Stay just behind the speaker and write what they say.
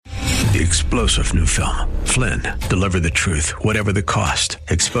The explosive new film, Flynn, deliver the truth, whatever the cost,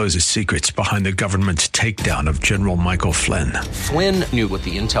 exposes secrets behind the government's takedown of General Michael Flynn. Flynn knew what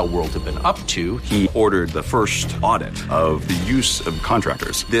the intel world had been up to. He ordered the first audit of the use of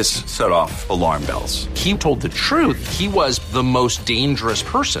contractors. This set off alarm bells. He told the truth. He was the most dangerous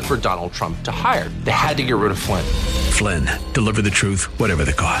person for Donald Trump to hire. They had to get rid of Flynn. Flynn, deliver the truth, whatever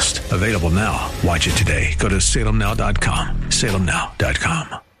the cost. Available now. Watch it today. Go to salemnow.com.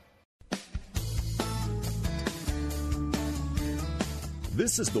 salemnow.com.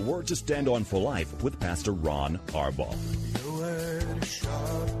 This is the Word to Stand On for Life with Pastor Ron Arbaugh. Your word is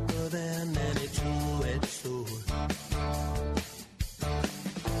sharper than any two-edged sword,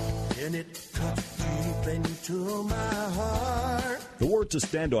 and it cuts deep into my heart. The Word to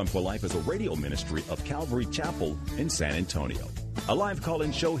Stand On for Life is a radio ministry of Calvary Chapel in San Antonio. A live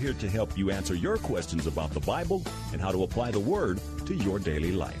call-in show here to help you answer your questions about the Bible and how to apply the Word to your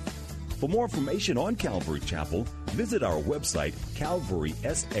daily life. For more information on Calvary Chapel, visit our website,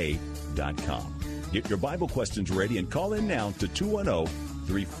 calvarysa.com. Get your Bible questions ready and call in now to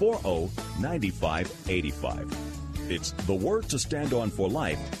 210-340-9585. It's The Word to Stand On for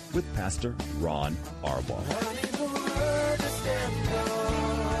Life with Pastor Ron Arbaugh.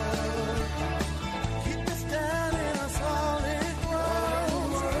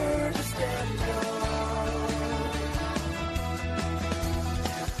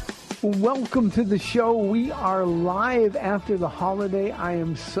 Welcome to the show. We are live after the holiday. I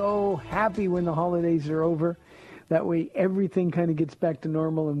am so happy when the holidays are over. That way everything kind of gets back to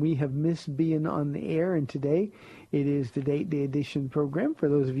normal, and we have missed being on the air. And today it is the Date Day Edition program. For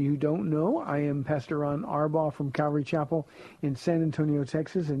those of you who don't know, I am Pastor Ron Arbaugh from Calvary Chapel in San Antonio,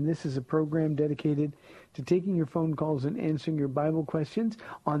 Texas, and this is a program dedicated to taking your phone calls and answering your Bible questions.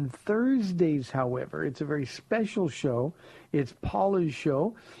 On Thursdays, however, it's a very special show. It's Paula's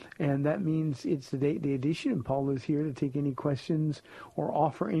show, and that means it's the Date Day Edition, and Paula's here to take any questions or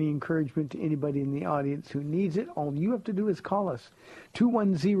offer any encouragement to anybody in the audience who needs it. All you have to do is call us,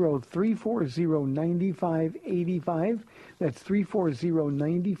 210-340-9585. That's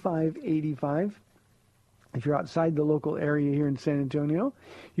 340-9585. If you're outside the local area here in San Antonio,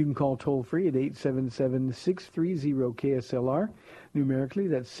 you can call toll-free at 877-630-KSLR. Numerically,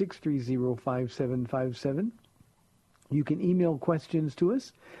 that's 630-5757. You can email questions to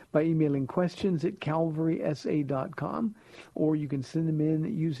us by emailing questions at calvarysa.com, or you can send them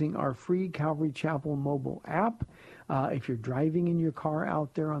in using our free Calvary Chapel mobile app. If you're driving in your car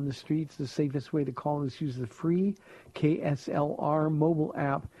out there on the streets, the safest way to call is use the free KSLR mobile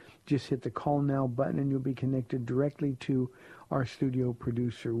app. Just hit the Call Now button and you'll be connected directly to our studio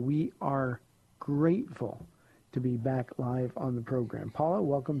producer. We are grateful to be back live on the program. Paula,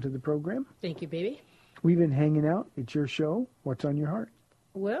 welcome to the program. Thank you, baby. We've been hanging out. It's your show. What's on your heart?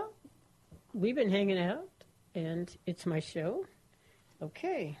 Well, we've been hanging out, and it's my show.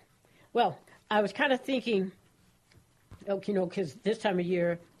 Okay. Well, I was kind of thinking, because this time of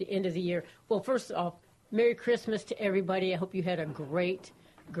year, the end of the year. Well, first off, Merry Christmas to everybody. I hope you had a great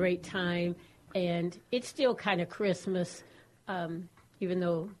time. And it's still kind of Christmas, even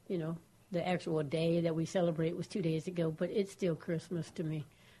though, the actual day that we celebrate was 2 days ago, but it's still Christmas to me.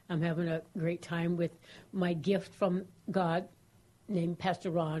 I'm having a great time with my gift from God named Pastor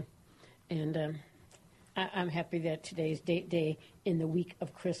Ron. And I'm happy that today's Date Day in the week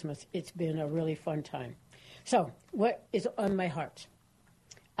of Christmas. It's been a really fun time. So what is on my heart?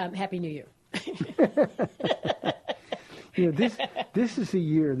 Happy New Year. This is a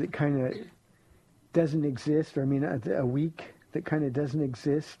year that kind of doesn't exist. Or, a week that kind of doesn't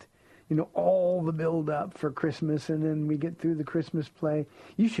exist. All the build up for Christmas, and then we get through the Christmas play.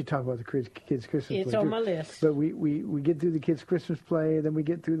 You should talk about the kids' Christmas play. It's on my list. But we get through the kids' Christmas play, then we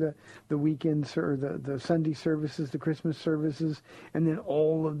get through the weekends or the Sunday services, the Christmas services, and then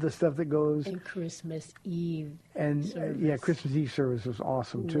all of the stuff that goes. And Christmas Eve. And Christmas Eve service was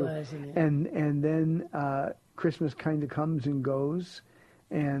awesome too. Wasn't it? And then Christmas kind of comes and goes,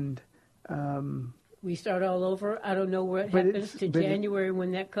 and. We start all over. I don't know where it happens to January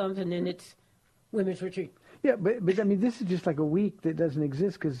when that comes, and then it's Women's Retreat. Yeah, but this is just like a week that doesn't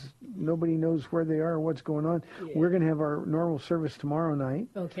exist because nobody knows where they are or what's going on. Yeah. We're going to have our normal service tomorrow night.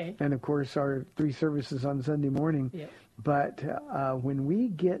 Okay. And, of course, our 3 services on Sunday morning. Yeah. But when we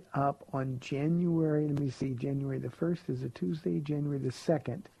get up on January the 1st is a Tuesday, January the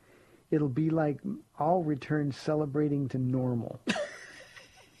 2nd, it'll be like all return celebrating to normal.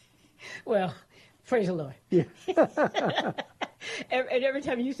 Well... Praise the Lord. Yeah. And every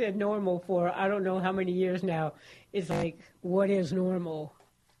time you said normal for I don't know how many years now, it's like, what is normal?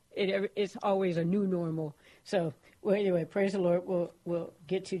 It's always a new normal. So Well, anyway, praise the Lord. We'll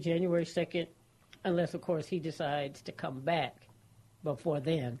get to January 2nd, unless, of course, he decides to come back before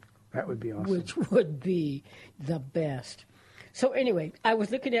then. That would be awesome. Which would be the best. So anyway, I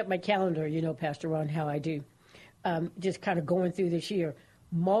was looking at my calendar, Pastor Ron, how I do, just kind of going through this year.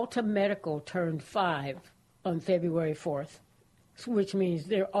 Malta Medical turned 5 on February 4th, which means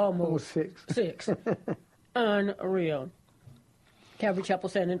they're almost 6. Unreal. Calvary Chapel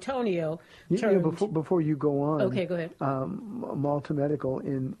San Antonio turned... Before you go on... Okay, go ahead. Malta Medical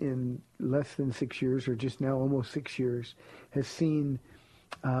in less than 6 years, or just now almost 6 years, has seen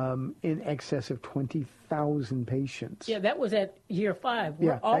in excess of 20,000 patients. Yeah, that was at year 5.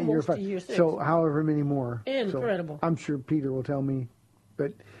 We're almost year 5. to year 6. So however many more. Incredible. So I'm sure Peter will tell me.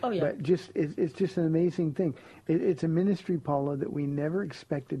 But, but it's just an amazing thing. It's a ministry, Paula, that we never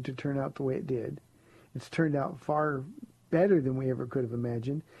expected to turn out the way it did. It's turned out far better than we ever could have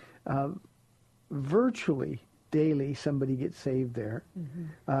imagined. Virtually daily, somebody gets saved there.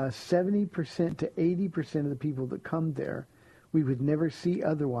 70% to 80% of the people that come there, we would never see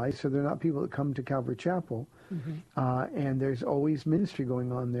otherwise. So they're not people that come to Calvary Chapel. And there's always ministry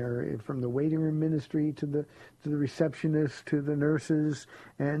going on there, from the waiting room ministry to the receptionists, to the nurses,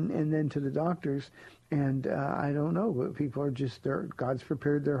 and then to the doctors. And I don't know, but people are just there. God's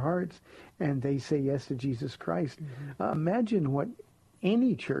prepared their hearts, and they say yes to Jesus Christ. Imagine what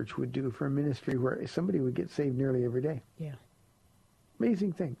any church would do for a ministry where somebody would get saved nearly every day. Yeah.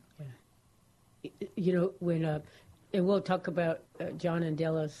 Amazing thing. Yeah. When, and we'll talk about John and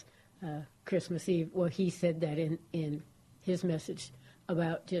Della's Christmas Eve. Well, he said that in his message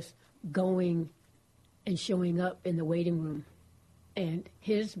about just going and showing up in the waiting room. And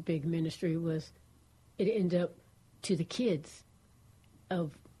his big ministry was, it ended up to the kids.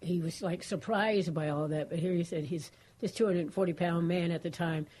 He was like surprised by all that, but here he said he's this 240-pound man at the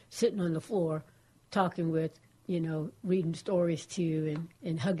time sitting on the floor talking with, reading stories to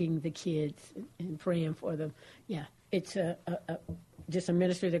and hugging the kids and praying for them. Yeah, it's just a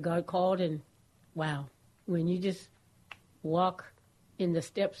ministry that God called, and wow, when you just walk in the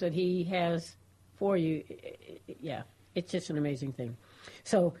steps that he has for you, it's just an amazing thing.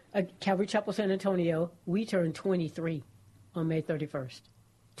 So, Calvary Chapel San Antonio, we turned 23 on May 31st.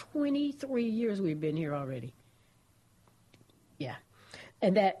 23 years we've been here already. Yeah.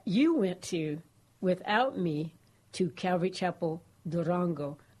 And that you went to, without me, to Calvary Chapel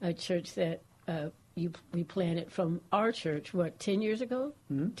Durango, a church that we planted from our church, 10 years ago?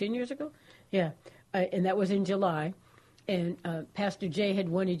 10 years ago? Yeah. And that was in July. And Pastor Jay had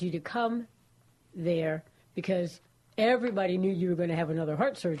wanted you to come there because everybody knew you were going to have another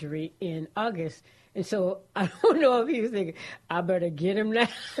heart surgery in August. And so I don't know if he was thinking, I better get him now.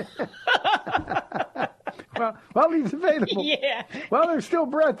 well, he's available. Yeah. Well, there's still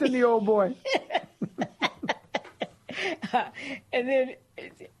breath in the old boy. And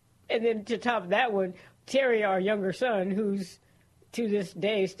then to top that one, Terry, our younger son, who's to this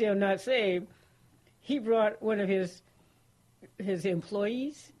day still not saved, he brought one of his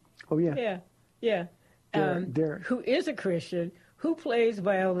employees. Oh, yeah. Yeah. Derek. Who is a Christian, who plays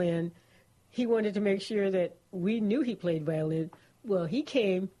violin. He wanted to make sure that we knew he played violin. Well, he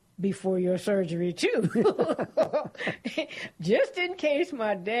came before your surgery, too. Just in case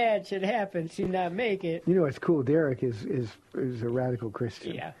my dad should happen to not make it. It's cool. Derek is a radical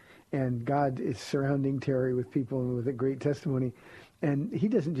Christian. Yeah. And God is surrounding Terry with people with a great testimony. And he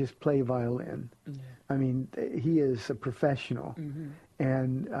doesn't just play violin. Yeah. I mean, he is a professional.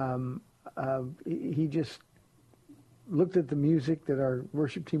 And he just looked at the music that our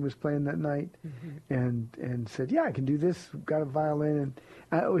worship team was playing that night and said, yeah, I can do this. Got a violin.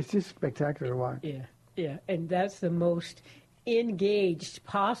 And it was just spectacular to watch. Yeah. And that's the most engaged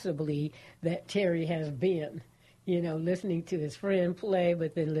possibly that Terry has been. Listening to his friend play,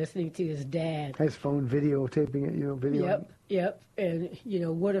 but then listening to his dad. His phone videotaping it, video. Yep. And,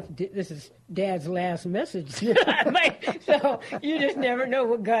 what if this is Dad's last message? So you just never know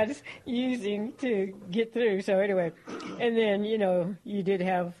what God's using to get through. So anyway, and then, you did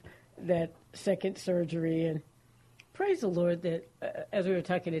have that second surgery. And praise the Lord that, as we were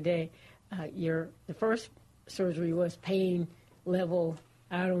talking today, the first surgery was pain level,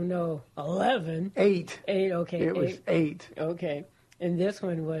 I don't know, 11. 8. 8, okay. It was 8. Okay. And this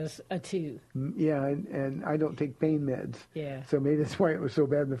one was a 2. Yeah, and I don't take pain meds. Yeah. So maybe that's why it was so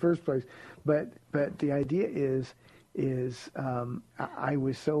bad in the first place. But the idea is I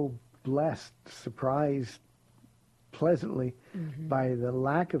was so blessed, surprised pleasantly by the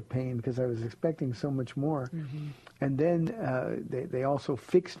lack of pain because I was expecting so much more. And then they also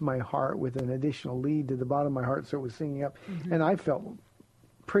fixed my heart with an additional lead to the bottom of my heart so it was singing up. And I felt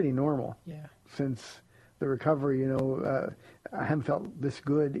pretty normal since recovery. I haven't felt this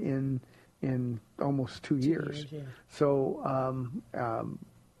good in almost 2 years. Yeah. So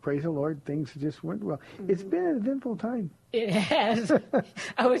praise the Lord, things just went well. It's been an eventful time. It has.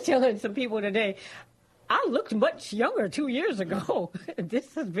 I was telling some people today, I looked much younger 2 years ago.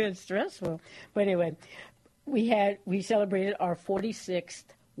 This has been stressful. But anyway, we celebrated our 46th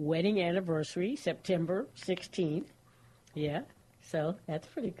wedding anniversary, September 16th. Yeah, so that's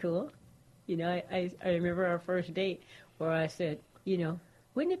pretty cool. I remember our first date where I said,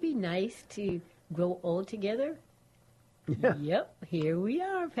 wouldn't it be nice to grow old together? Yeah. Yep, here we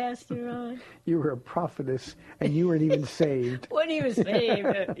are, Pastor Ron. You were a prophetess, and you weren't even saved. Wasn't even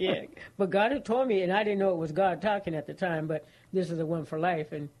saved, yeah. But God had told me, and I didn't know it was God talking at the time, but this is the one for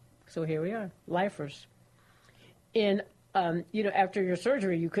life, and so here we are, lifers. And, after your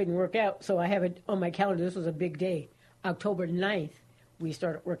surgery, you couldn't work out, so I have it on my calendar. This was a big day. October 9th, we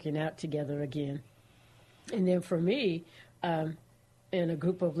started working out together again. And then for me, and a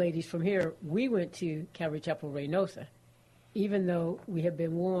group of ladies from here, we went to Calvary Chapel, Reynosa. Even though we have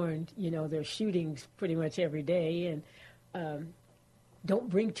been warned, there's shootings pretty much every day, and don't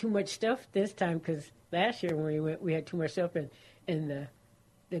bring too much stuff this time, because last year when we went, we had too much stuff, and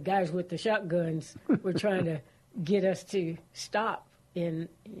the guys with the shotguns were trying to get us to stop in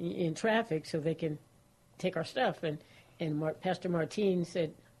traffic so they can take our stuff. And Pastor Martin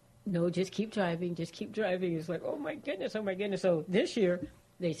said, no, just keep driving, just keep driving. It's like, oh my goodness. So this year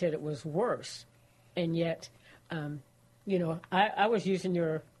they said it was worse, and yet. I was using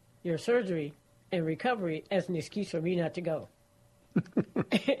your surgery and recovery as an excuse for me not to go.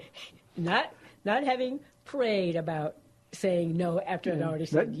 not having prayed about saying no after I'd already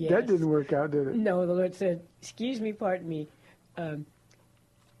said yes. That didn't work out, did it? No, the Lord said, excuse me, pardon me,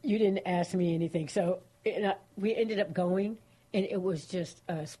 you didn't ask me anything. So we ended up going, and it was just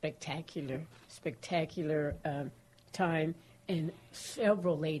a spectacular time. And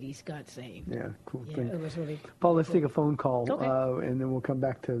several ladies got saved. Yeah, cool Yeah, thing. it was really Paul, let's cool. take a phone call, Okay. and then we'll come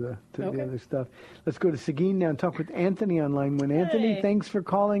back to the Okay. other stuff. Let's go to Seguin now and talk with Anthony on line one. Anthony, Hey. thanks for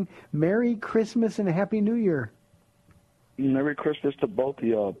calling. Merry Christmas and a Happy New Year. Merry Christmas to both of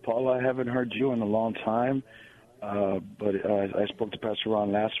y'all. Paul, I haven't heard you in a long time, but I spoke to Pastor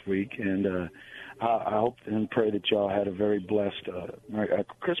Ron last week, and I hope and pray that y'all had a very blessed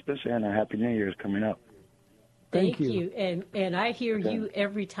Christmas and a Happy New Year's coming up. Thank you. And I hear you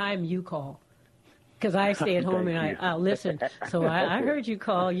every time you call, because I stay at home and I listen. So I heard you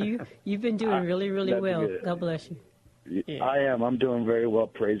call. You've been doing really, really That's well. good. God bless you. Yeah. I am. I'm doing very well,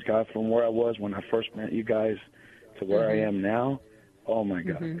 praise God. From where I was when I first met you guys to where I am now, oh, my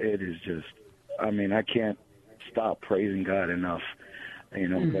God. It is just, I can't stop praising God enough.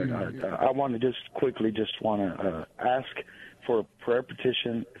 But I want to just quickly ask for a prayer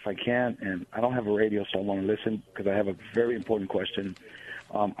petition, if I can, and I don't have a radio, so I want to listen because I have a very important question.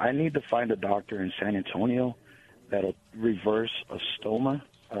 I need to find a doctor in San Antonio that'll reverse a stoma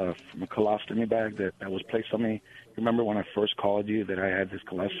from a colostomy bag that was placed on me. Remember when I first called you that I had this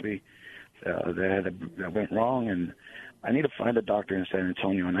colostomy that went wrong, and I need to find a doctor in San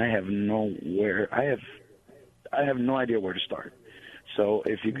Antonio, and I have no idea where to start. So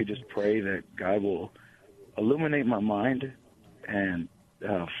if you could just pray that God will illuminate my mind and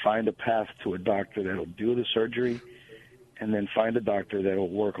find a path to a doctor that will do the surgery, and then find a doctor that will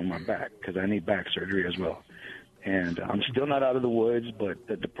work on my back, because I need back surgery as well. And I'm still not out of the woods, but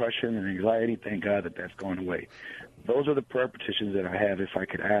the depression and anxiety, thank God that's going away. Those are the prayer petitions that I have, if I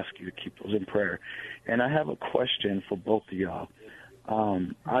could ask you to keep those in prayer. And I have a question for both of y'all.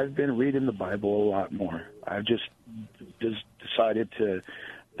 I've been reading the Bible a lot more. I've just decided to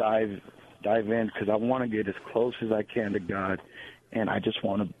dive in because I want to get as close as I can to God, and I just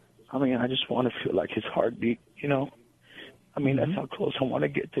want to feel like His heartbeat, That's how close I want to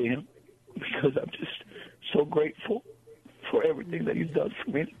get to Him, because I'm just so grateful for everything that He's done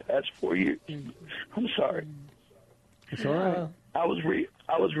for me in the past 4 years. I'm sorry. It's all right. I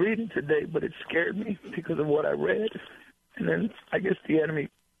was reading today, but it scared me because of what I read, and then I guess the enemy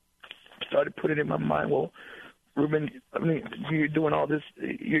started putting in my mind, well, Ruben, you're doing all this.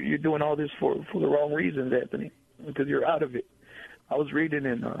 You're doing all this for the wrong reasons, Anthony, because you're out of it. I was reading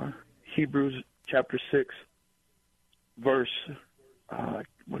in Hebrews chapter 6, verse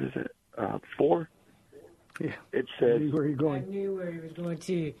 4. Yeah. It says, Where are you I going? knew where he was going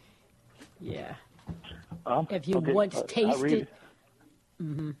to. Yeah. If you okay, once I'll read tasted.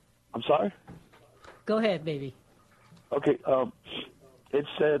 it. I'm sorry? Go ahead, baby. Okay. It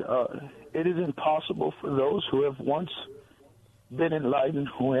said, it is impossible for those who have once been enlightened,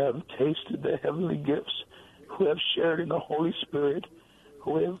 who have tasted the heavenly gifts, who have shared in the Holy Spirit,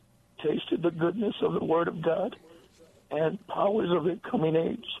 who have tasted the goodness of the Word of God and powers of the coming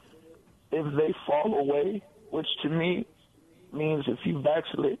age, if they fall away, which to me means if you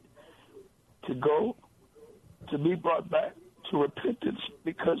backslid, to go, to be brought back to repentance,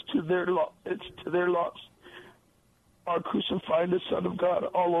 because it's to their loss, are crucifying the Son of God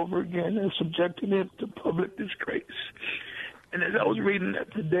all over again and subjecting him to public disgrace. And as I was reading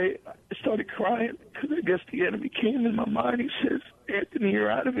that today, I started crying because I guess the enemy came in my mind. He says, Anthony,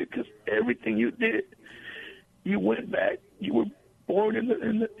 you're out of it because everything you did, you went back. You were born in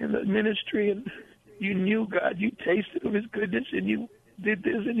the ministry, and you knew God. You tasted of his goodness, and you did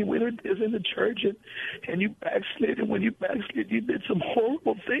this, and you went and did this in the church, and you backslid. And when you backslid, you did some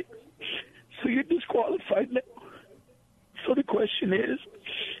horrible things. So you're disqualified now. So the question is,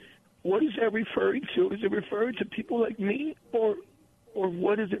 what is that referring to? Is it referring to people like me, or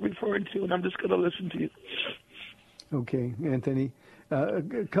what is it referring to? And I'm just going to listen to you. Okay, Anthony. A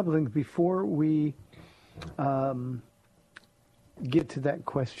couple things before we get to that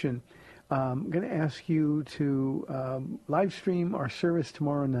question. I'm going to ask you to live stream our service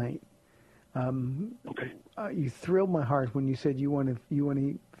tomorrow night. Okay. You thrilled my heart when you said you want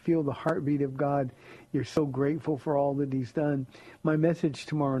to feel the heartbeat of God. You're so grateful for all that he's done. My message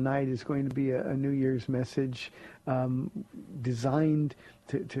tomorrow night is going to be a New Year's message designed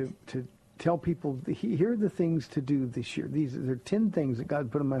to tell people, here are the things to do this year. There are 10 things that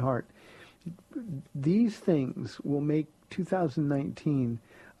God put in my heart. These things will make 2019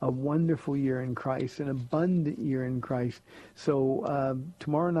 a wonderful year in Christ, an abundant year in Christ. So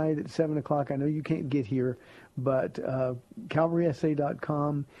tomorrow night at 7 o'clock, I know you can't get here, but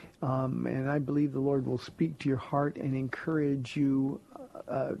calvarysa.com, and I believe the Lord will speak to your heart and encourage you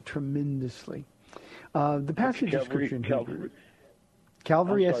tremendously. The passage of Scripture in Hebrew.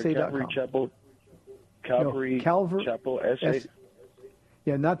 CalvarySA.com. Calvary Chapel SA.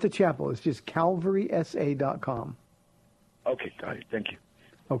 Yeah, not the chapel. It's just calvarysa.com. Okay, got it. Thank you.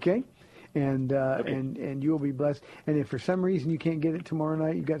 Okay? And Okay. and you will be blessed. And if for some reason you can't get it tomorrow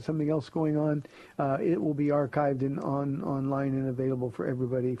night, you've got something else going on, it will be archived and online and available for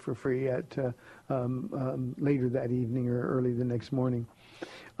everybody for free at later that evening or early the next morning.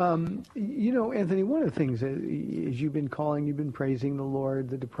 Anthony, one of the things as you've been praising the Lord,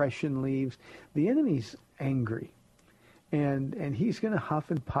 the depression leaves, the enemy's angry. And he's going to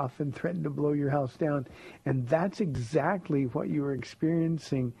huff and puff and threaten to blow your house down. And that's exactly what you were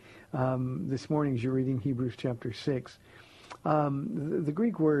experiencing this morning as you're reading Hebrews chapter 6. The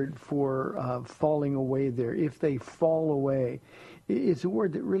Greek word for falling away there, if they fall away, is a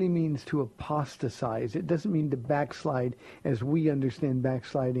word that really means to apostatize. It doesn't mean to backslide as we understand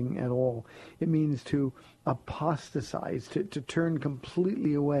backsliding at all. It means to apostatize, to turn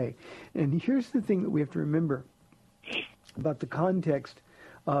completely away. And here's the thing that we have to remember about the context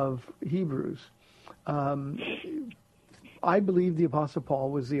of Hebrews. I believe the Apostle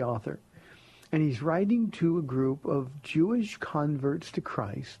Paul was the author. And he's writing to a group of Jewish converts to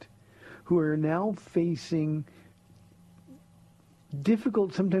Christ who are now facing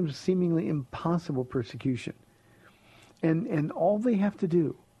difficult, sometimes seemingly impossible persecution. And all they have to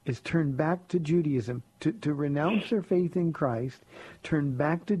do is turn back to Judaism, to renounce their faith in Christ, turn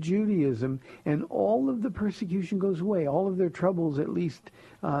back to Judaism, and all of the persecution goes away. All of their troubles, at least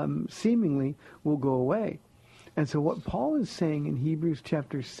seemingly, will go away. And so what Paul is saying in Hebrews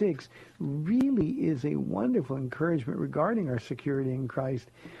chapter 6 really is a wonderful encouragement regarding our security in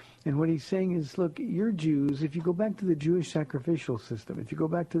Christ. And what he's saying is, look, you're Jews. If you go back to the Jewish sacrificial system, if you go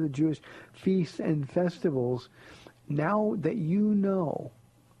back to the Jewish feasts and festivals, now that you know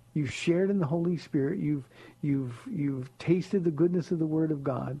you've shared in the Holy Spirit, you've tasted the goodness of the Word of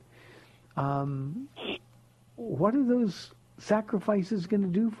God, what are those sacrifices going to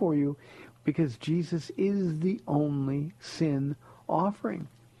do for you? Because Jesus is the only sin offering.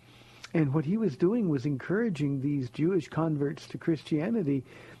 And what he was doing was encouraging these Jewish converts to Christianity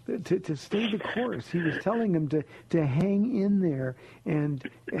to stay the course. He was telling them to hang in there and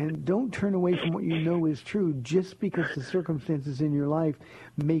don't turn away from what you know is true just because the circumstances in your life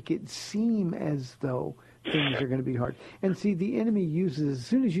make it seem as though things are going to be hard. And see, the enemy uses, as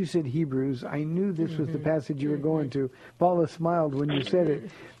soon as you said Hebrews, I knew this was the passage you were going to. Paula smiled when you said it,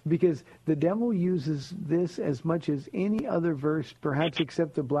 because the devil uses this as much as any other verse, perhaps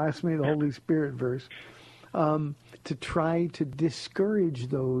except the blasphemy of the Holy Spirit verse, to try to discourage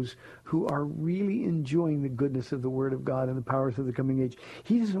those who are really enjoying the goodness of the Word of God and the powers of the coming age.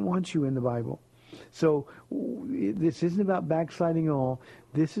 He doesn't want you in the Bible. So this isn't about backsliding at all.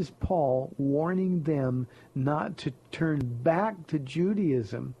 This is Paul warning them not to turn back to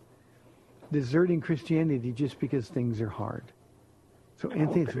Judaism, deserting Christianity just because things are hard. So,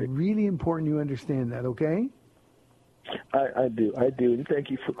 Anthony, it's really important you understand that, okay? I do, and thank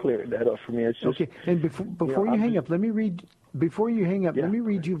you for clearing that up for me. It's just, okay, and before you hang up, let me read. Before you hang up, let me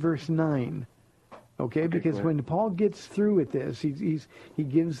read you verse 9. Okay, because when Paul gets through with this, he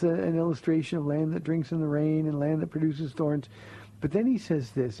gives an illustration of land that drinks in the rain and land that produces thorns. But then he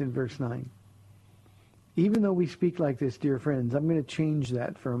says this in verse 9. Even though we speak like this, dear friends, I'm going to change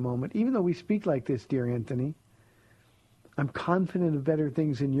that for a moment. Even though we speak like this, dear Anthony, I'm confident of better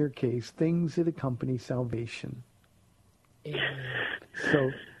things in your case, things that accompany salvation.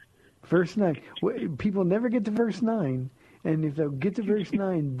 So, verse 9. People never get to verse 9. And if they'll get to verse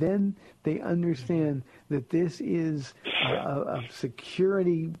 9, then they understand that this is a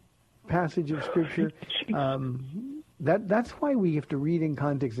security passage of Scripture. That's why we have to read in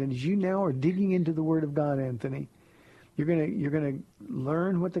context. And as you now are digging into the Word of God, Anthony, you're gonna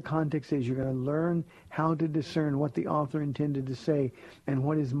learn what the context is. You're gonna learn how to discern what the author intended to say and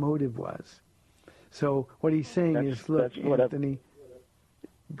what his motive was. So what he's saying is, look, Anthony.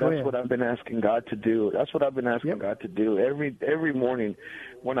 That's what I've been asking God to do. That's what I've been asking God to do. Every morning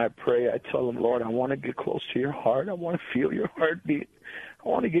when I pray, I tell him, Lord, I want to get close to your heart. I want to feel your heartbeat. I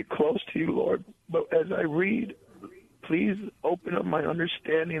want to get close to you, Lord. But as I read, please open up my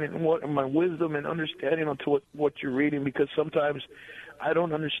understanding and my wisdom and understanding onto what you're reading, because sometimes I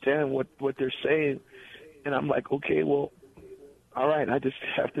don't understand what they're saying. And I'm like, okay, well, all right, I just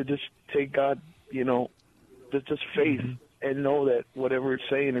have to just take God, just faith. Mm-hmm. And know that whatever it's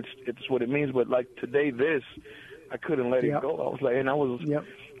saying, it's what it means. But like today, I couldn't let it go. I was like, and I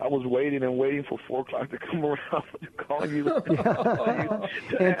was waiting and waiting for 4:00 to come around to call you,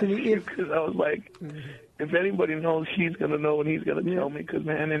 Anthony, because I was like, if anybody knows, he's gonna know and he's gonna tell me. Because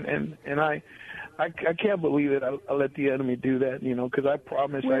man, and I can't believe it. I let the enemy do that, because I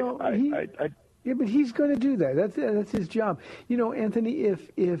promised. Well, yeah, but he's going to do that. That's his job. Anthony,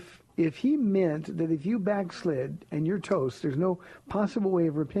 if he meant that if you backslid and you're toast, there's no possible way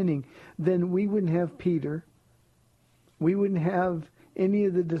of repenting, then we wouldn't have Peter. We wouldn't have any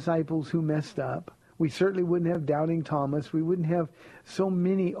of the disciples who messed up. We certainly wouldn't have doubting Thomas. We wouldn't have so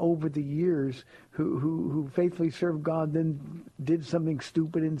many over the years who faithfully served God, then did something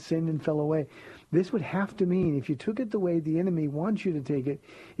stupid and sinned and fell away. This would have to mean, if you took it the way the enemy wants you to take it,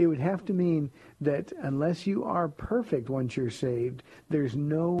 it would have to mean that unless you are perfect once you're saved, there's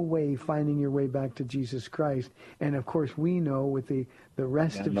no way finding your way back to Jesus Christ. And of course, we know with the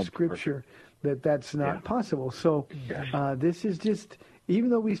rest of Scripture that that's not possible. So this is just, even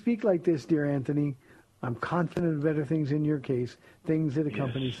though we speak like this, dear Anthony, I'm confident of better things in your case, things that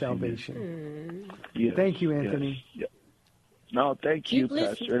accompany salvation. Yes. Thank you, Anthony. Yes. No, thank you,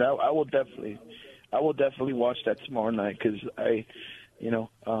 Pastor. And I will definitely watch that tomorrow night, because I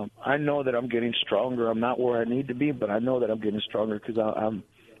know that I'm getting stronger. I'm not where I need to be, but I know that I'm getting stronger because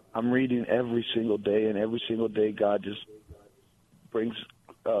I'm reading every single day, and every single day God just brings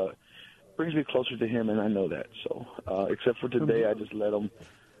me closer to Him, and I know that. So, except for today, I just let Him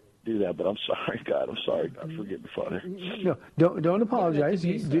do that. But I'm sorry, God. I'm sorry, God. Forgive me, Father. No, don't apologize.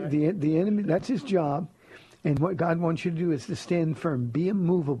 The enemy, that's his job. And what God wants you to do is to stand firm, be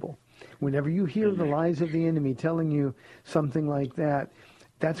immovable. Whenever you hear the lies of the enemy telling you something like that,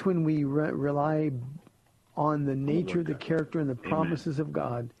 that's when we rely on the nature, the character, and the promises of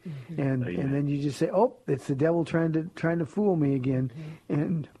God. And then you just say, "Oh, it's the devil trying to fool me again."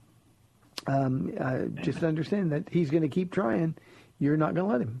 And just understand that he's going to keep trying. You're not going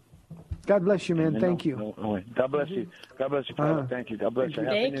to let him. God bless you, man. Thank you. God bless you. God bless you, Father. Thank you. God bless you.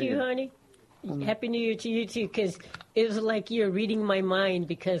 Thank you, honey. Happy New Year to you, too, because it was like you're reading my mind,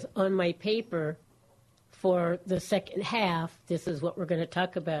 because on my paper for the second half, this is what we're going to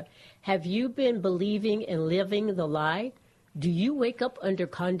talk about. Have you been believing and living the lie? Do you wake up under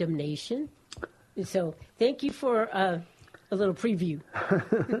condemnation? So thank you for a little preview.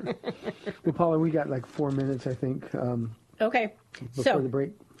 Well, Paula, we got like 4 minutes, I think. Okay. Before the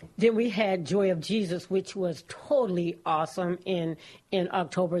break. Then we had Joy of Jesus, which was totally awesome in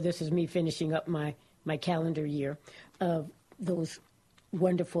October. This is me finishing up my calendar year of those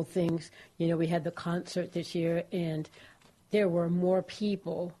wonderful things. We had the concert this year, and there were more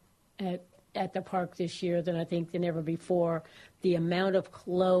people at the park this year than ever before. The amount of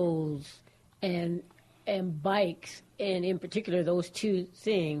clothes and bikes, and in particular those two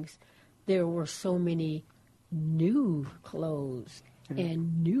things, there were so many new clothes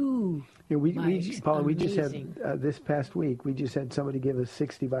and new Paula, we just had this past week. We just had somebody give us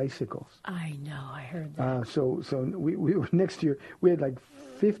 60 bicycles. I know, I heard that. So we next year we had like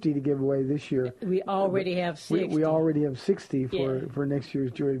 50 to give away this year. We already have 60. We already have 60 for next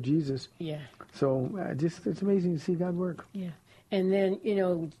year's Joy of Jesus. Yeah. So it's amazing to see God work. Yeah. And then,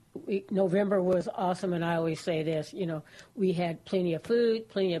 November was awesome, and I always say this, we had plenty of food,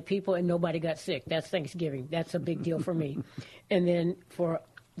 plenty of people, and nobody got sick. That's Thanksgiving. That's a big deal for me. And then for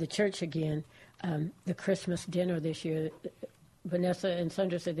the church again, the Christmas dinner this year, Vanessa and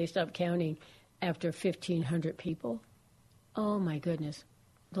Sandra said they stopped counting after 1,500 people. Oh, my goodness.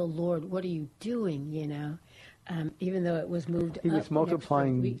 The Lord, what are you doing, even though it was moved up. He was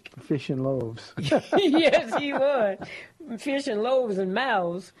multiplying fish and loaves. Yes, he was. Fish and loaves and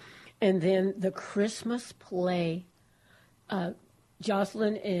mouths. And then the Christmas play.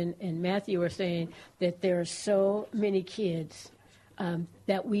 Jocelyn and Matthew were saying that there are so many kids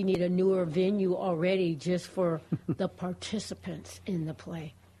that we need a newer venue already just for the participants in the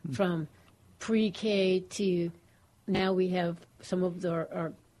play. From pre-K to now we have some of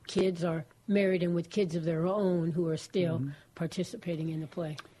our kids are married and with kids of their own who are still participating in the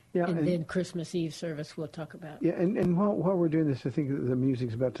play. Yeah, and then Christmas Eve service we'll talk about. Yeah, and while we're doing this, I think the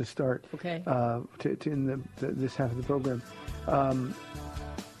music's about to start. Okay. In this half of the program.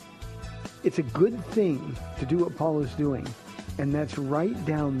 It's a good thing to do what Paul is doing, and that's write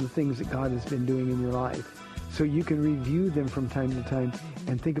down the things that God has been doing in your life, so you can review them from time to time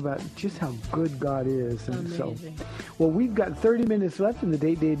and think about just how good God is. And amazing. Well, we've got 30 minutes left in the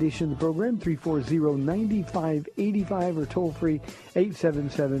date-day edition of the program, 340-9585 or toll-free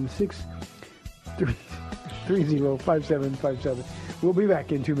 877-630-5757. We'll be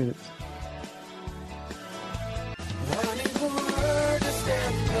back in 2 minutes.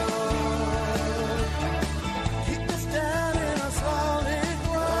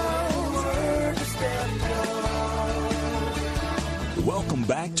 Welcome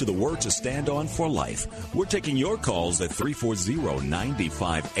back to the Word to Stand On for Life. We're taking your calls at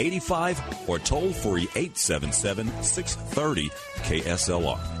 340-9585 or toll-free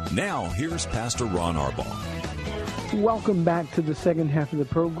 877-630-KSLR. Now, here's Pastor Ron Arbaugh. Welcome back to the second half of the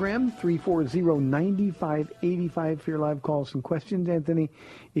program, 340-9585 for your live calls and questions. Anthony,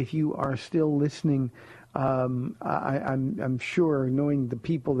 if you are still listening, I'm sure, knowing the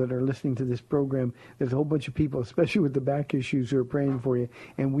people that are listening to this program, there's a whole bunch of people, especially with the back issues, who are praying for you,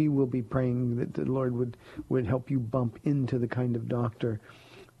 and we will be praying that the Lord would help you bump into the kind of doctor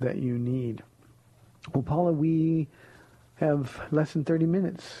that you need. Well, Paula, we have less than 30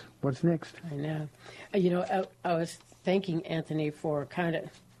 minutes. What's next? I know. I was thanking Anthony for kind of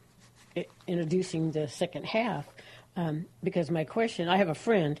introducing the second half, because my question, I have a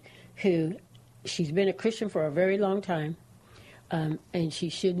friend who, she's been a Christian for a very long time, and she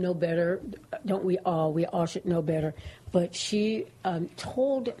should know better. Don't we all? We all should know better. But she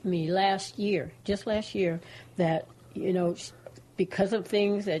told me just last year, that, because of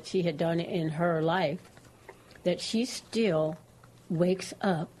things that she had done in her life, that she still wakes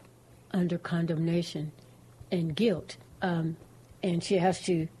up under condemnation and guilt. And she has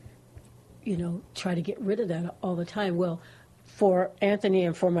to, try to get rid of that all the time. Well, for Anthony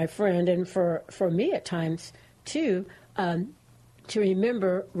and for my friend and for me at times too, to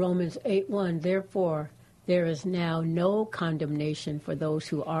remember Romans 8:1, therefore there is now no condemnation for those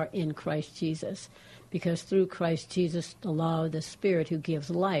who are in Christ Jesus, because through Christ Jesus the law of the Spirit who gives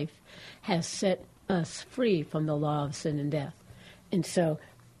life has set us free from the law of sin and death. And so,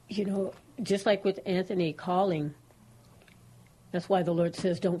 just like with Anthony calling, that's why the Lord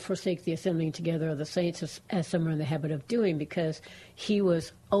says, don't forsake the assembling together of the saints, as some are in the habit of doing, because he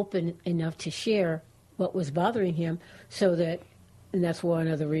was open enough to share what was bothering him, so that, and that's one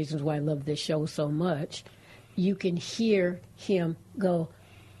of the reasons why I love this show so much, you can hear him go,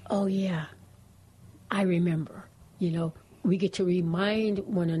 oh yeah, I remember. We get to remind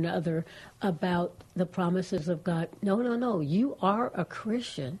one another about the promises of God. No, you are a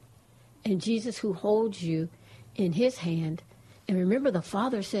Christian, and Jesus, who holds you in his hand. And remember, the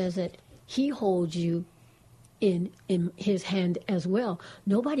Father says that he holds you in his hand as well.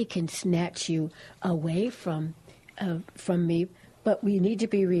 Nobody can snatch you away from me, but we need to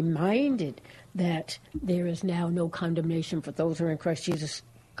be reminded that there is now no condemnation for those who are in Christ Jesus.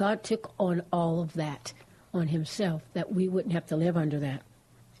 God took on all of that on himself, that we wouldn't have to live under that.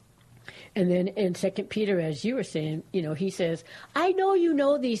 And then in 2 Peter, as you were saying, he says, I know you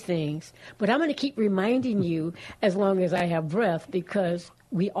know these things, but I'm going to keep reminding you as long as I have breath, because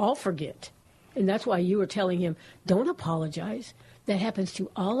we all forget. And that's why you were telling him, don't apologize. That happens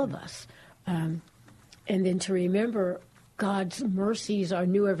to all of us. And then to remember, God's mercies are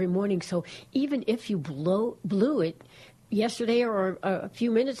new every morning. So even if you blew it yesterday or a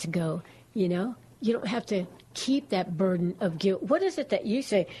few minutes ago, you don't have to keep that burden of guilt. What is it that you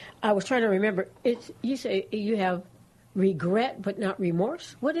say? I was trying to remember. You say you have regret but not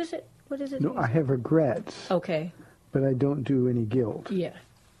remorse. What is it? No, I have regrets. Okay. but I don't do any guilt. Yeah.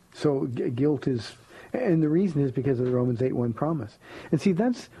 So guilt is, and the reason is because of the Romans 8:1 promise. And see,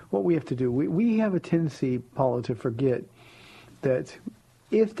 that's what we have to do. We have a tendency, Paula, to forget that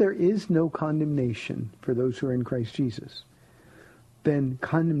if there is no condemnation for those who are in Christ Jesus, then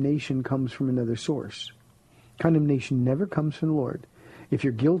condemnation comes from another source. Condemnation never comes from the Lord. If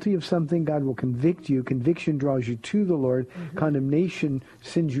you're guilty of something, God will convict you. Conviction draws you to the Lord. Mm-hmm. Condemnation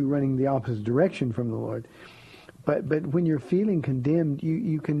sends you running the opposite direction from the Lord. But when you're feeling condemned,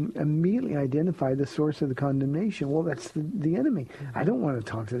 you can immediately identify the source of the condemnation. Well, that's the enemy. Mm-hmm. I don't want to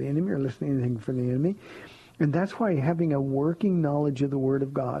talk to the enemy or listen to anything from the enemy. And that's why having a working knowledge of the Word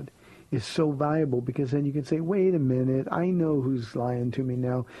of God is so valuable, because then you can say, wait a minute, I know who's lying to me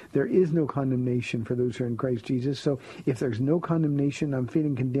now. There is no condemnation for those who are in Christ Jesus. So if there's no condemnation, I'm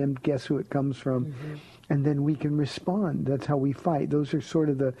feeling condemned, guess who it comes from? Mm-hmm. And then we can respond. That's how we fight. Those are sort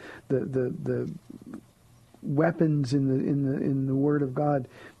of the weapons in the Word of God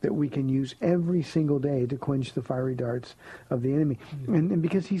that we can use every single day to quench the fiery darts of the enemy. Mm-hmm. And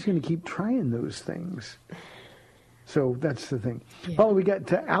because he's going to keep trying those things. So that's the thing. Yeah. Paul, we got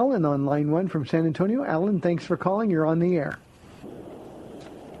to Alan on line 1 from San Antonio. Alan, thanks for calling. You're on the air.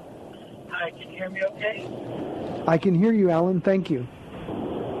 Hi, can you hear me okay? I can hear you, Alan. Thank you.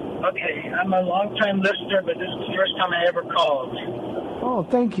 Okay, I'm a long-time listener, but this is the first time I ever called. Oh,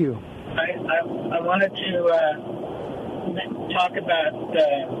 thank you. I wanted to talk about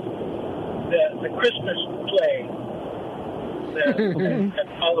the Christmas play that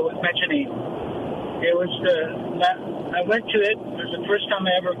Paula was mentioning. It was I went to it. It was the first time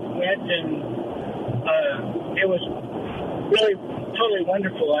I ever went, and it was really totally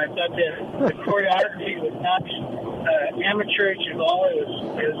wonderful. I thought the choreography was not amateurish at all. It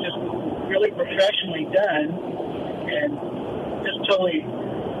was just really professionally done, and just totally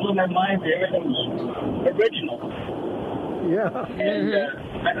blew my mind. Everything was original. Yeah. And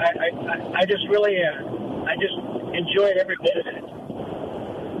I just really I just enjoyed every bit of it.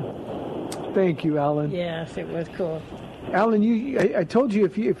 Thank you, Alan. Yes, it was cool. Alan, I told you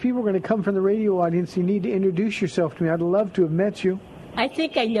if people were going to come from the radio audience, you need to introduce yourself to me. I'd love to have met you. I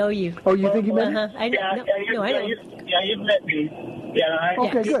think I know you. Oh, you think you met me? I know. You've met me. Yeah,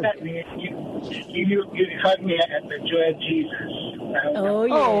 okay, good. Met me. You hugged me at the Joy of Jesus. Oh,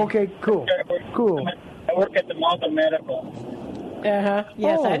 yeah. Oh, okay, cool. Cool. I work at the Malta Medical.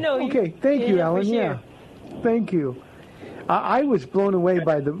 Yes, I know you. Okay, thank you, Alan. Sure. Yeah, thank you. I was blown away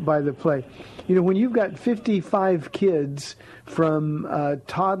by the play. You know, when you've got 55 kids from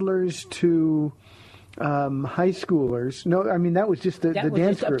toddlers to high schoolers. No, I mean that was just the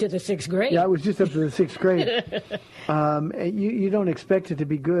dance just up group. to the 6th grade. Yeah, it was just up to the 6th grade. You don't expect it to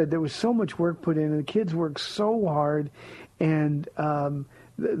be good. There was so much work put in, and the kids worked so hard, and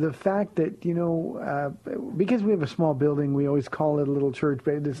the fact that, you know, because we have a small building, we always call it a little church,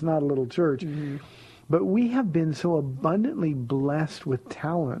 but it's not a little church. Mm-hmm. But we have been so abundantly blessed with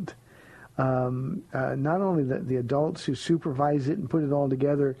talent. Not only the adults who supervise it and put it all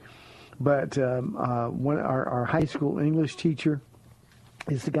together, but our high school English teacher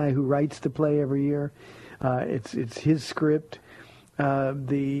is the guy who writes the play every year. It's his script.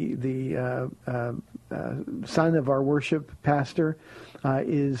 The son of our worship pastor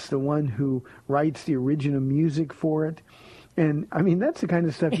is the one who writes the original music for it. And, I mean, that's the kind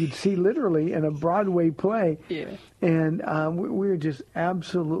of stuff you'd see literally in a Broadway play. Yeah. And we're just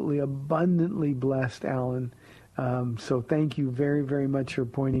absolutely abundantly blessed, Alan. So thank you very, very much for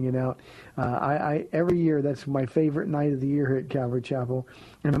pointing it out. I every year, that's my favorite night of the year here at Calvary Chapel.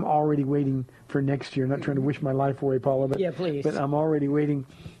 And I'm already waiting for next year. I'm not trying to wish my life away, Paula. But, yeah, please. But I'm already waiting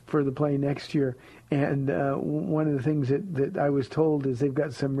for the play next year. And one of the things that I was told is they've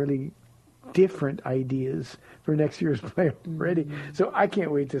got some really different ideas for next year's play already. Mm-hmm. So I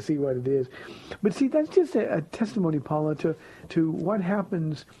can't wait to see what it is. But see, that's just a testimony, Paula, to what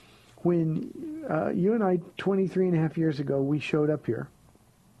happens when you and I, 23 and a half years ago, we showed up here.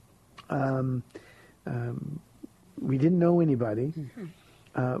 We didn't know anybody.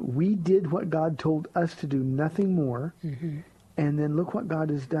 Mm-hmm. We did what God told us to do, nothing more. Mm-hmm. And then look what God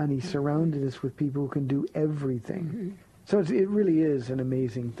has done. He surrounded us with people who can do everything. Mm-hmm. So it really is an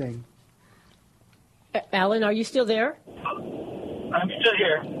amazing thing. Alan, are you still there? I'm still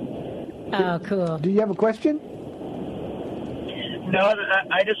here. Oh, cool. Do you have a question? No,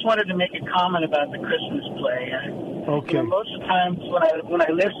 I just wanted to make a comment about the Christmas play. Okay. You know, most of the times when I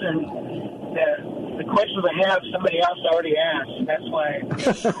listen, the questions I have, somebody else already asked. That's why.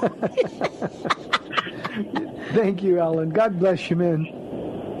 Thank you, Alan. God bless you, man.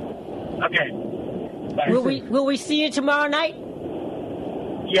 Okay. Bye. Will we see you tomorrow night?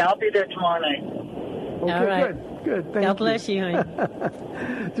 Yeah, I'll be there tomorrow night. Okay, all right. good. Good. Thank you. God bless you, honey.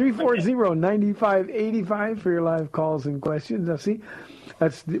 340-9585 for your live calls and questions. Now, see,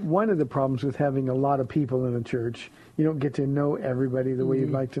 that's one of the problems with having a lot of people in a church. You don't get to know everybody the way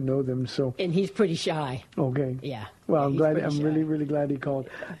you'd like to know them. So, and he's pretty shy. Okay. Yeah. Well, I'm glad. pretty I'm shy. really glad he called.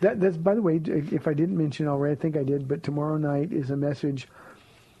 That's, by the way, if I didn't mention already, I think I did. But tomorrow night is a message,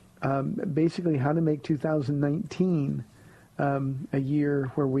 basically how to make 2019 a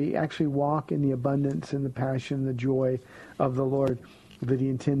year where we actually walk in the abundance and the passion, the joy of the Lord that He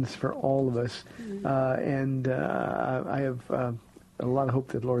intends for all of us. And I have a lot of hope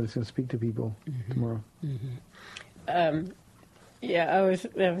that the Lord is going to speak to people tomorrow. Yeah,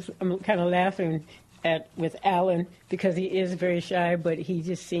 I'm kind of laughing with Alan because he is very shy, but he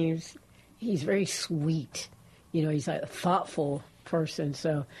just seems he's very sweet. You know, he's like a thoughtful person.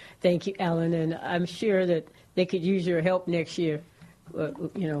 So thank you, Alan, and I'm sure that they could use your help next year.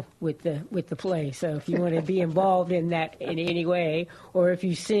 You know, with the play. So if you want to be involved in that in any way, or if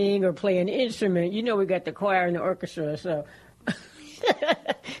you sing or play an instrument, you know we got the choir and the orchestra. So.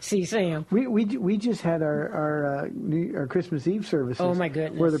 See, Sam. We just had our Christmas Eve services. Oh my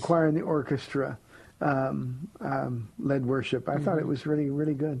goodness! Where the choir and the orchestra led worship. I thought it was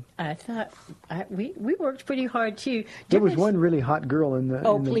really good. I thought we worked pretty hard too. There was one really hot girl in the.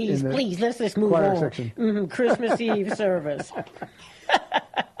 Oh, in please, the please, let's just move choir on. Section. Christmas Eve service.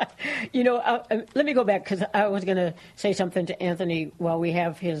 You know, let me go back because I was going to say something to Anthony while we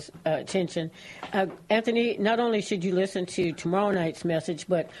have his attention. Anthony, not only should you listen to tomorrow night's message,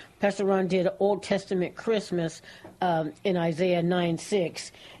 but Pastor Ron did Old Testament Christmas in Isaiah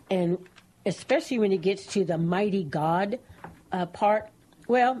 9:6, and especially when he gets to the mighty God part.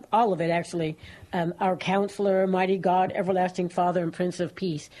 Well, all of it, actually. Our counselor, mighty God, everlasting Father, and Prince of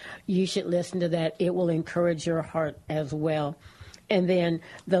Peace. You should listen to that. It will encourage your heart as well. And then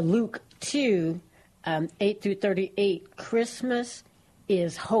the Luke 2, 8 through 38, Christmas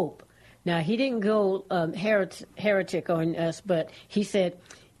is hope. Now, he didn't go heretic on us, but he said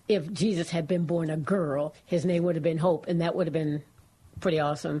if Jesus had been born a girl, his name would have been Hope, and that would have been pretty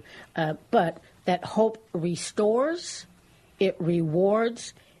awesome. But that hope restores, it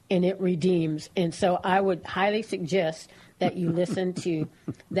rewards, and it redeems. And so I would highly suggest that you listen to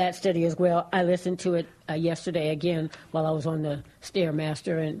that study as well. I listened to it yesterday again while I was on the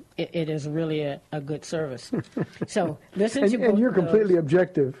Stairmaster, and it is really a good service. So listen to both and you're of those. completely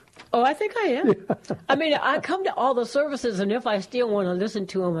objective. Oh, I think I am. I mean, I come to all the services, and if I still want to listen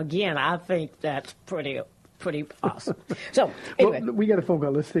to them again, I think that's pretty awesome. So anyway. Well, we got a phone call.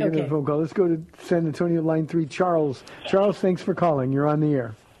 Let's take another phone call. Let's go to San Antonio, line 3, Charles. Charles, thanks for calling. You're on the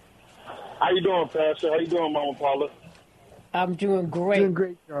air. How you doing, Pastor? How you doing, Mama Paula? I'm doing great. Doing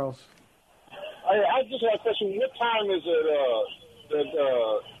great, Charles. I just had a question. What time is it,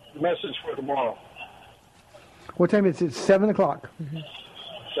 the message for tomorrow? What time is it? 7 o'clock. 7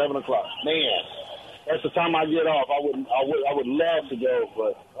 o'clock. Man, that's the time I get off. I would love to go,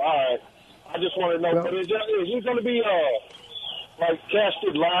 but all right. I just want to know, but is it going to be like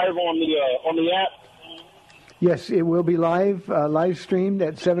casted live on the app? Yes, it will be live streamed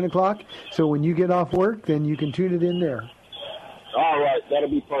at 7 o'clock. So when you get off work, then you can tune it in there. All right, that'll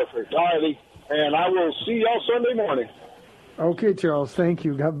be perfect. All righty, and I will see y'all Sunday morning. Okay, Charles, thank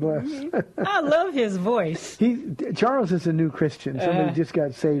you. God bless. I love his voice. Charles is a new Christian. Somebody just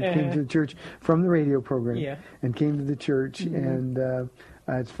got saved, came to the church from the radio program, and came to the church, and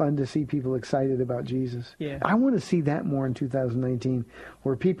it's fun to see people excited about Jesus. Yeah. I want to see that more in 2019,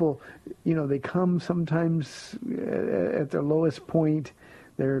 where people, they come sometimes at their lowest point.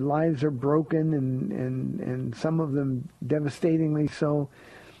 Their lives are broken, and some of them devastatingly so.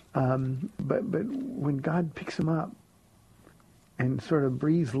 But when God picks them up and sort of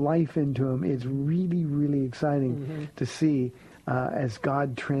breathes life into them, it's really, really exciting to see as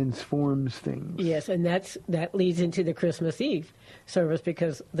God transforms things. Yes, and that leads into the Christmas Eve service,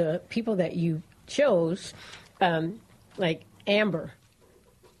 because the people that you chose, like Amber,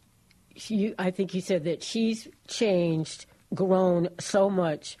 I think you said that she's changed, grown so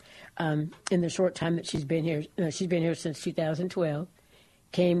much in the short time that she's been here. She's been here since 2012.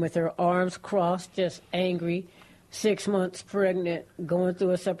 Came with her arms crossed, just angry, 6 months pregnant, going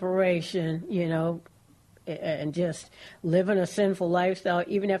through a separation, and just living a sinful lifestyle.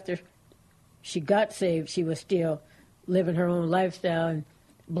 Even after she got saved, she was still living her own lifestyle and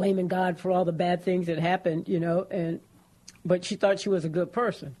blaming God for all the bad things that happened, but she thought she was a good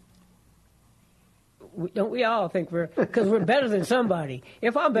person. Don't we all think because we're better than somebody.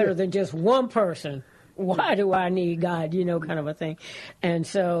 If I'm better than just one person, why do I need God, kind of a thing. And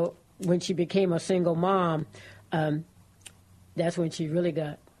so when she became a single mom, that's when she really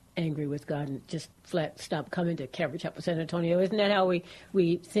got angry with God and just flat stopped coming to Calvary Chapel, San Antonio. Isn't that how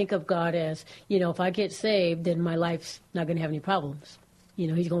we think of God as, if I get saved, then my life's not going to have any problems.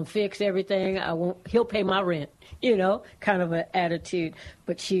 He's going to fix everything. He'll pay my rent, kind of an attitude.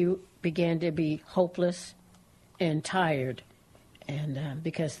 But she began to be hopeless and tired. And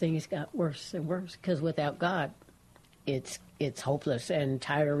because things got worse and worse, because without God, it's hopeless and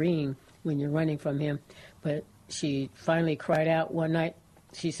tiring when you're running from him. But she finally cried out one night.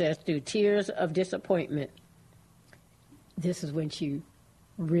 She says, through tears of disappointment, this is when she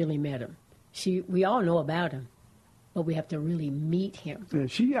really met him. We all know about him, but we have to really meet him.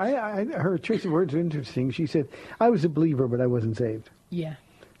 Yeah, her choice of words are interesting. She said, I was a believer, but I wasn't saved. Yeah.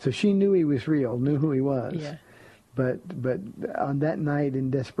 So she knew he was real, knew who he was. Yeah. But on that night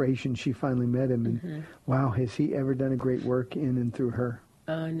in desperation, she finally met him. And wow, has he ever done a great work in and through her?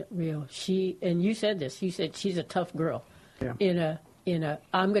 Unreal. And you said this. You said she's a tough girl. Yeah.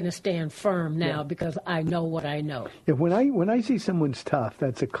 I'm going to stand firm now because I know what I know. Yeah, when I see someone's tough,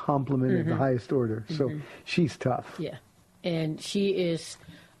 that's a compliment of the highest order. So she's tough. Yeah. And she is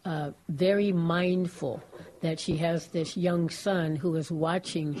very mindful that she has this young son who is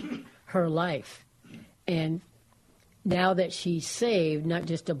watching her life. And now that she's saved, not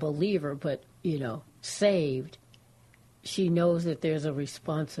just a believer, but, saved, she knows that there's a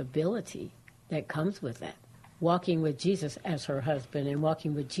responsibility that comes with that. Walking with Jesus as her husband and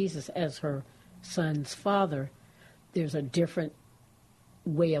walking with Jesus as her son's father, there's a different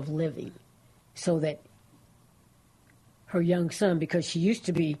way of living. So that her young son, because she used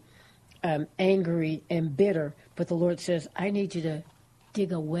to be angry and bitter, but the Lord says, I need you to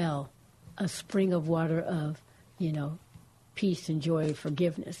dig a well, a spring of water of, peace and joy,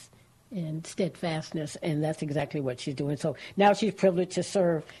 forgiveness, and steadfastness. And that's exactly what she's doing. So now she's privileged to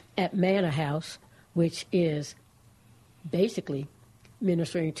serve at Manna House, which is basically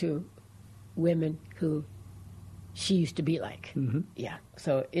ministering to women who she used to be like. Yeah.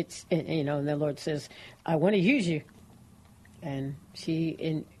 So it's, and the Lord says, I want to use you. And she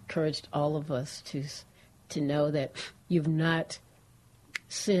encouraged all of us to know that you've not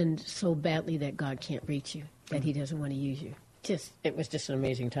sinned so badly that God can't reach you, that he doesn't want to use you. It was just an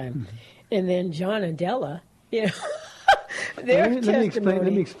amazing time. And then John and Della, Let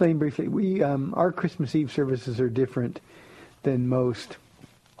me explain briefly. We our Christmas Eve services are different than most.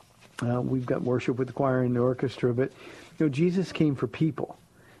 We've got worship with the choir and the orchestra, but Jesus came for people,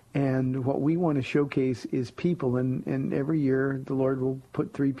 and what we want to showcase is people. And every year the Lord will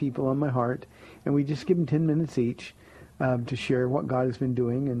put 3 people on my heart, and we just give them 10 minutes each to share what God has been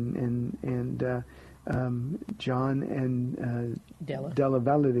doing. And John and Della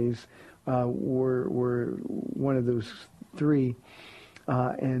Valadez were one of those 3,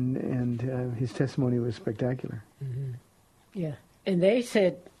 and his testimony was spectacular. Yeah, and they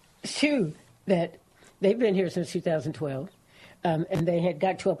said, too, that they've been here since 2012, and they had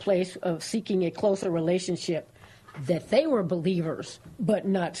got to a place of seeking a closer relationship, that they were believers but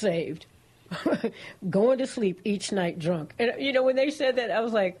not saved, going to sleep each night drunk. And, when they said that, I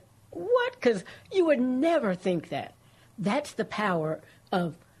was like, what? Because you would never think that. That's the power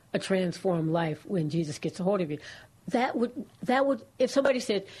of a transformed life when Jesus gets a hold of you. That would, if somebody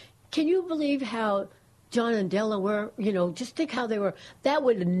said, can you believe how John and Della were, just think how they were, that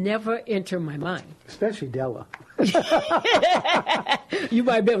would never enter my mind. Especially Della. You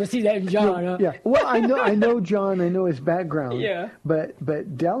might be able to see that in John, huh? Yeah. Well, I know John, I know his background. Yeah.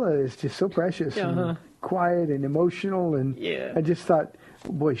 But Della is just so precious and quiet and emotional, and I just thought,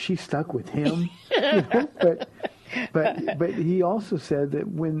 boy, she stuck with him. But he also said that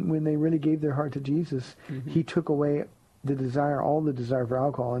when they really gave their heart to Jesus, he took away all the desire for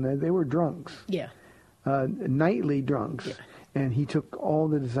alcohol, and they were drunks. Yeah. Nightly drunks. Yeah. And he took all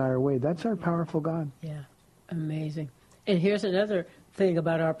the desire away. That's our powerful God. Yeah. Amazing. And here's another thing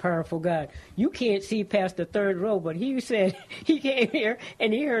about our powerful God. You can't see past the third row, but he said he came here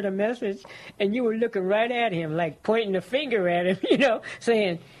and he heard a message, and you were looking right at him, like pointing a finger at him,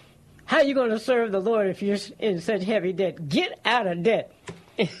 saying, how are you going to serve the Lord if you're in such heavy debt? Get out of debt.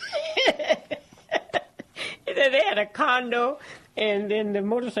 They had a condo, and then the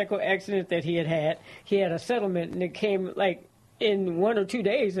motorcycle accident that he had a settlement, and it came like in 1 or 2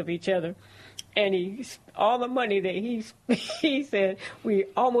 days of each other. And all the money that he said, we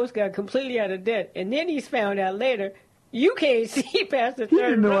almost got completely out of debt. And then he's found out later, you can't see past the third row. He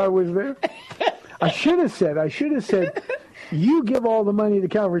didn't know I was there. I should have said, you give all the money to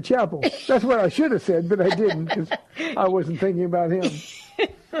Calvary Chapel. That's what I should have said, but I didn't, because I wasn't thinking about him.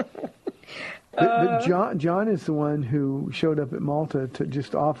 But John is the one who showed up at Malta to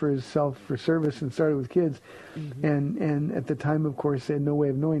just offer himself for service and started with kids. Mm-hmm. And at the time, of course, they had no way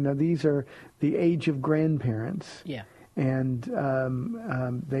of knowing. Now, these are the age of grandparents. Yeah. And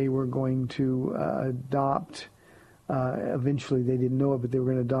they were going to adopt, eventually they didn't know it, but they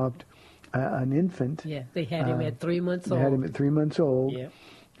were going to adopt an infant. Yeah, they had him at 3 months old. They had him at 3 months old. Yeah.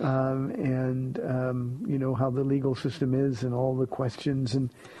 You know how the legal system is and all the questions.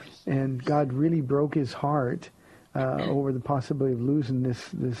 And God really broke his heart over the possibility of losing this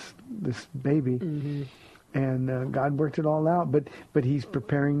baby. Mm-hmm. And God worked it all out. But he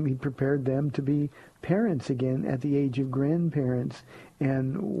prepared them to be parents again at the age of grandparents.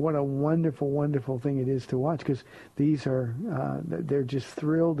 And what a wonderful, wonderful thing it is to watch, because these are, they're just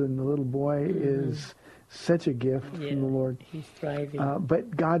thrilled, and the little boy is such a gift from the Lord. He's thriving.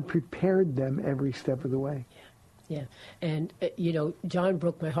 But God prepared them every step of the way. Yeah. And, John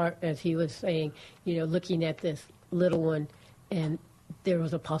broke my heart as he was saying, looking at this little one, and there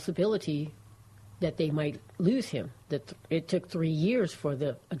was a possibility that they might lose him. That it took 3 years for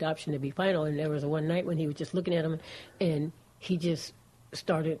the adoption to be final, and there was one night when he was just looking at him, and he just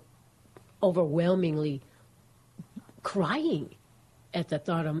started overwhelmingly crying at the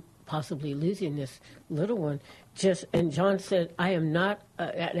thought of possibly losing this little one. And John said, "I am not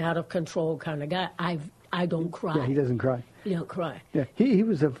an out of control kind of guy. I don't cry." Yeah, he doesn't cry. You don't cry. Yeah, he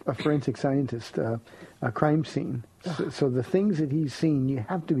was a forensic scientist, a crime scene. So the things that he's seen, you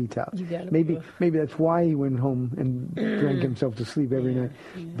have to be tough. Maybe that's why he went home and drank himself to sleep every night.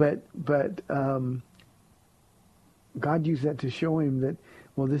 Yeah. But God used that to show him that,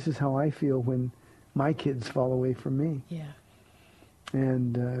 well, this is how I feel when my kids fall away from me. Yeah.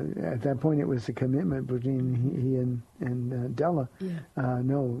 And at that point, it was a commitment between he and Della. Yeah.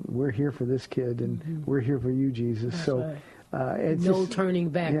 No, we're here for this kid, and we're here for you, Jesus. That's so. Right. It's no just, turning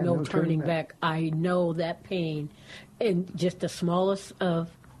back, no turning back. I know that pain in just the smallest of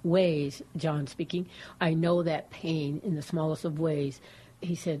ways, John speaking. I know that pain in the smallest of ways.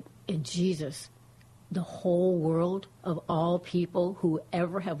 He said, in Jesus, the whole world of all people who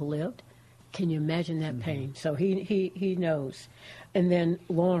ever have lived, can you imagine that pain? So he knows. And then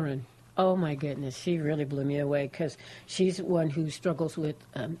Lauren, oh my goodness, she really blew me away, because she's one who struggles with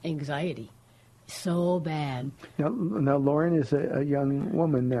anxiety. So bad. Now Lauren is a young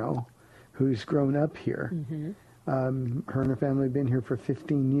woman now who's grown up here. Mm-hmm. Her and her family have been here for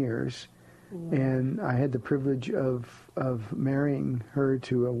 15 years. Yeah. And I had the privilege of marrying her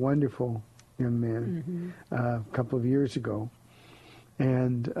to a wonderful young man a couple of years ago.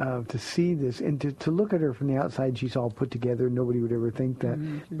 And to see this, and to look at her from the outside, she's all put together. Nobody would ever think that.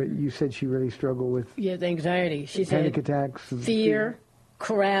 Mm-hmm. But you said she really struggled with the anxiety. She panic said attacks. Fear,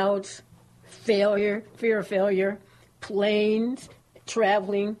 crowds, failure, fear of failure, planes,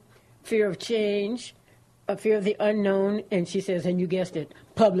 traveling, fear of change, a fear of the unknown, and she says, and you guessed it,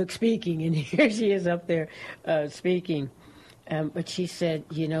 public speaking. And here she is up there speaking. But she said,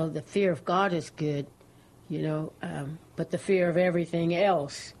 the fear of God is good, but the fear of everything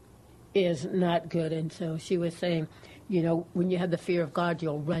else is not good. And so she was saying, when you have the fear of God,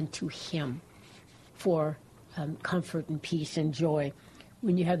 you'll run to him for comfort and peace and joy.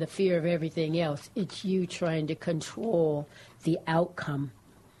 When you have the fear of everything else, it's you trying to control the outcome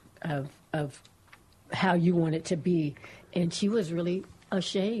of how you want it to be. And she was really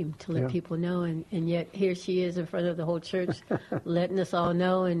ashamed to let people know. And yet here she is in front of the whole church letting us all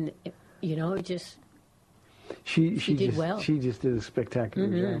know. And, it just... She did well. She just did a spectacular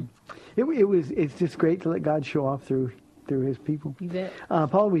job. It's just great to let God show off through his people. You bet.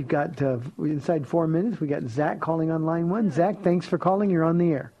 Paula, we've got inside 4 minutes. We got Zach calling on line 1. Zach, thanks for calling. You're on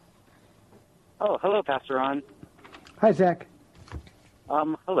the air. Oh, hello, Pastor Ron. Hi, Zach.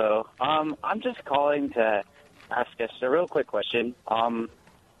 Hello. I'm just calling to ask us a real quick question.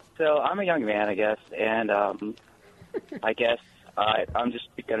 So I'm a young man, I guess, and I guess I'm just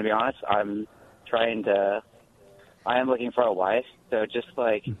going to be honest. I am looking for a wife. So just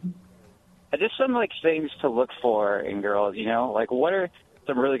just some things to look for in girls, what are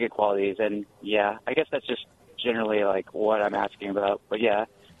some really good qualities? And I guess that's just generally what I'm asking about. But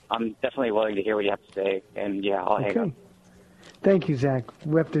I'm definitely willing to hear what you have to say. And I'll hang up. Thank you, Zach.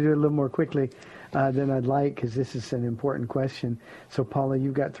 We have to do it a little more quickly than I'd like, because this is an important question. So Paula,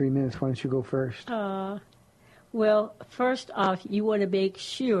 you've got 3 minutes. Why don't you go first? Well, first off, you want to make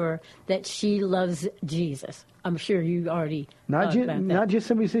sure that she loves Jesus. I'm sure you already not just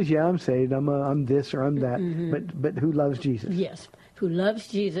somebody says, "Yeah, I'm saved. I'm this or I'm that," but who loves Jesus? Yes, who loves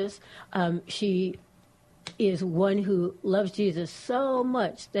Jesus. She is one who loves Jesus so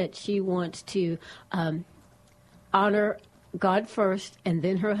much that she wants to honor God first, and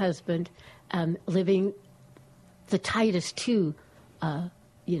then her husband, living the tightest too,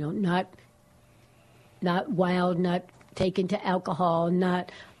 not wild, not taken to alcohol,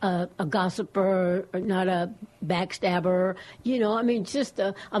 not a gossiper, or not a backstabber.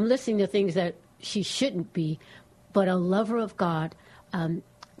 I'm listening to things that she shouldn't be, but a lover of God,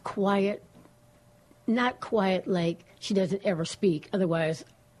 quiet, not quiet like she doesn't ever speak. Otherwise,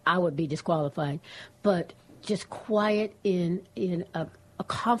 I would be disqualified. But just quiet in a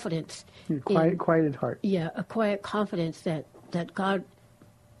confidence. Quiet at heart. Yeah, a quiet confidence that God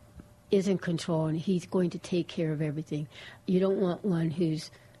is in control and He's going to take care of everything. You don't want one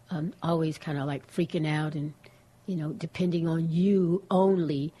who's always kind of like freaking out and, depending on you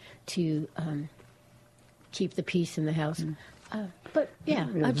only to keep the peace in the house. But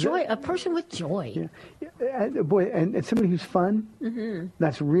a person with joy. Yeah. Boy, and somebody who's fun. Mm-hmm.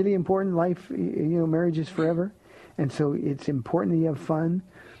 That's really important. Life, marriage is forever, and so it's important that you have fun.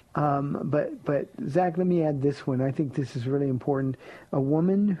 But Zach, let me add this one. I think this is really important. A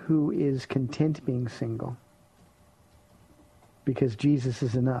woman who is content being single, because Jesus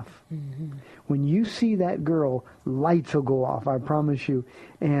is enough. Mm-hmm. When you see that girl, lights will go off. I promise you,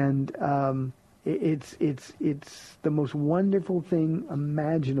 and It's the most wonderful thing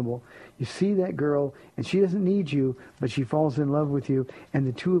imaginable. You see that girl, and she doesn't need you, but she falls in love with you, and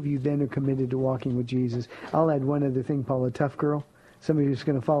the two of you then are committed to walking with Jesus. I'll add one other thing, Paul, a tough girl, somebody who's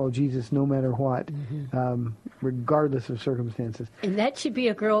going to follow Jesus no matter what, regardless of circumstances. And that should be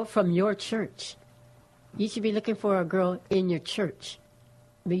a girl from your church. You should be looking for a girl in your church,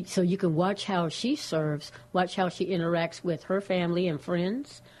 so you can watch how she serves, watch how she interacts with her family and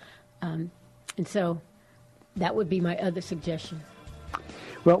friends. And so that would be my other suggestion.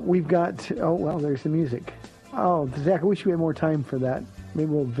 Well, we've got, there's the music. Oh, Zach, I wish we had more time for that. Maybe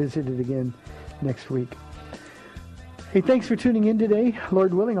we'll visit it again next week. Hey, thanks for tuning in today.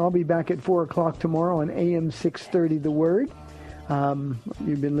 Lord willing, I'll be back at 4 o'clock tomorrow on AM 630 The Word.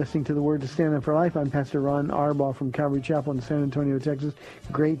 You've been listening to The Word to Stand Up for Life. I'm Pastor Ron Arbaugh from Calvary Chapel in San Antonio, Texas.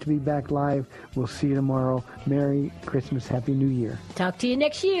 Great to be back live. We'll see you tomorrow. Merry Christmas. Happy New Year. Talk to you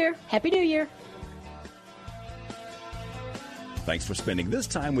next year. Happy New Year. Thanks for spending this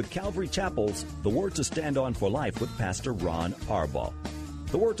time with Calvary Chapel's The Word to Stand On for Life with Pastor Ron Arbaugh.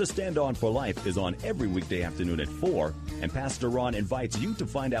 The Word to Stand On for Life is on every weekday afternoon at 4, and Pastor Ron invites you to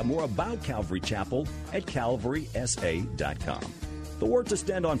find out more about Calvary Chapel at calvarysa.com. The Word to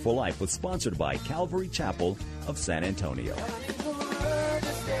Stand On for Life was sponsored by Calvary Chapel of San Antonio.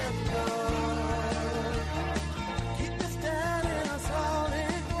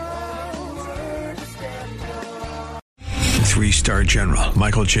 Three-star General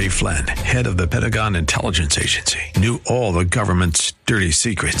Michael J. Flynn, head of the Pentagon Intelligence Agency, knew all the government's dirty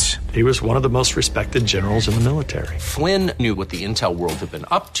secrets. He was one of the most respected generals in the military. Flynn knew what the intel world had been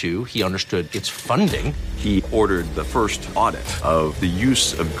up to. He understood its funding. He ordered the first audit of the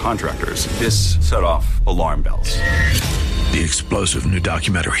use of contractors. This set off alarm bells. The explosive new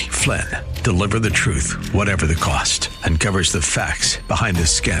documentary, Flynn, Deliver the Truth, Whatever the Cost, uncovers the facts behind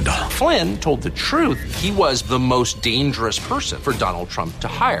this scandal. Flynn told the truth. He was the most dangerous person for Donald Trump to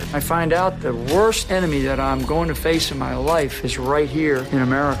hire. I find out the worst enemy that I'm going to face in my life is right here in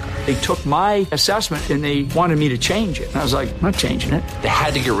America. They took my assessment and they wanted me to change it. And I was like, I'm not changing it. They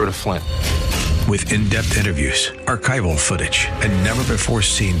had to get rid of Flynn. With in-depth interviews, archival footage, and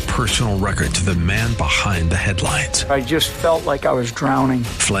never-before-seen personal records of the man behind the headlines. I just felt like I was drowning.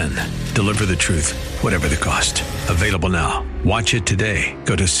 Flynn, Deliver the Truth, Whatever the Cost. Available now. Watch it today.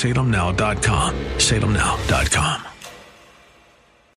 Go to salemnow.com. salemnow.com.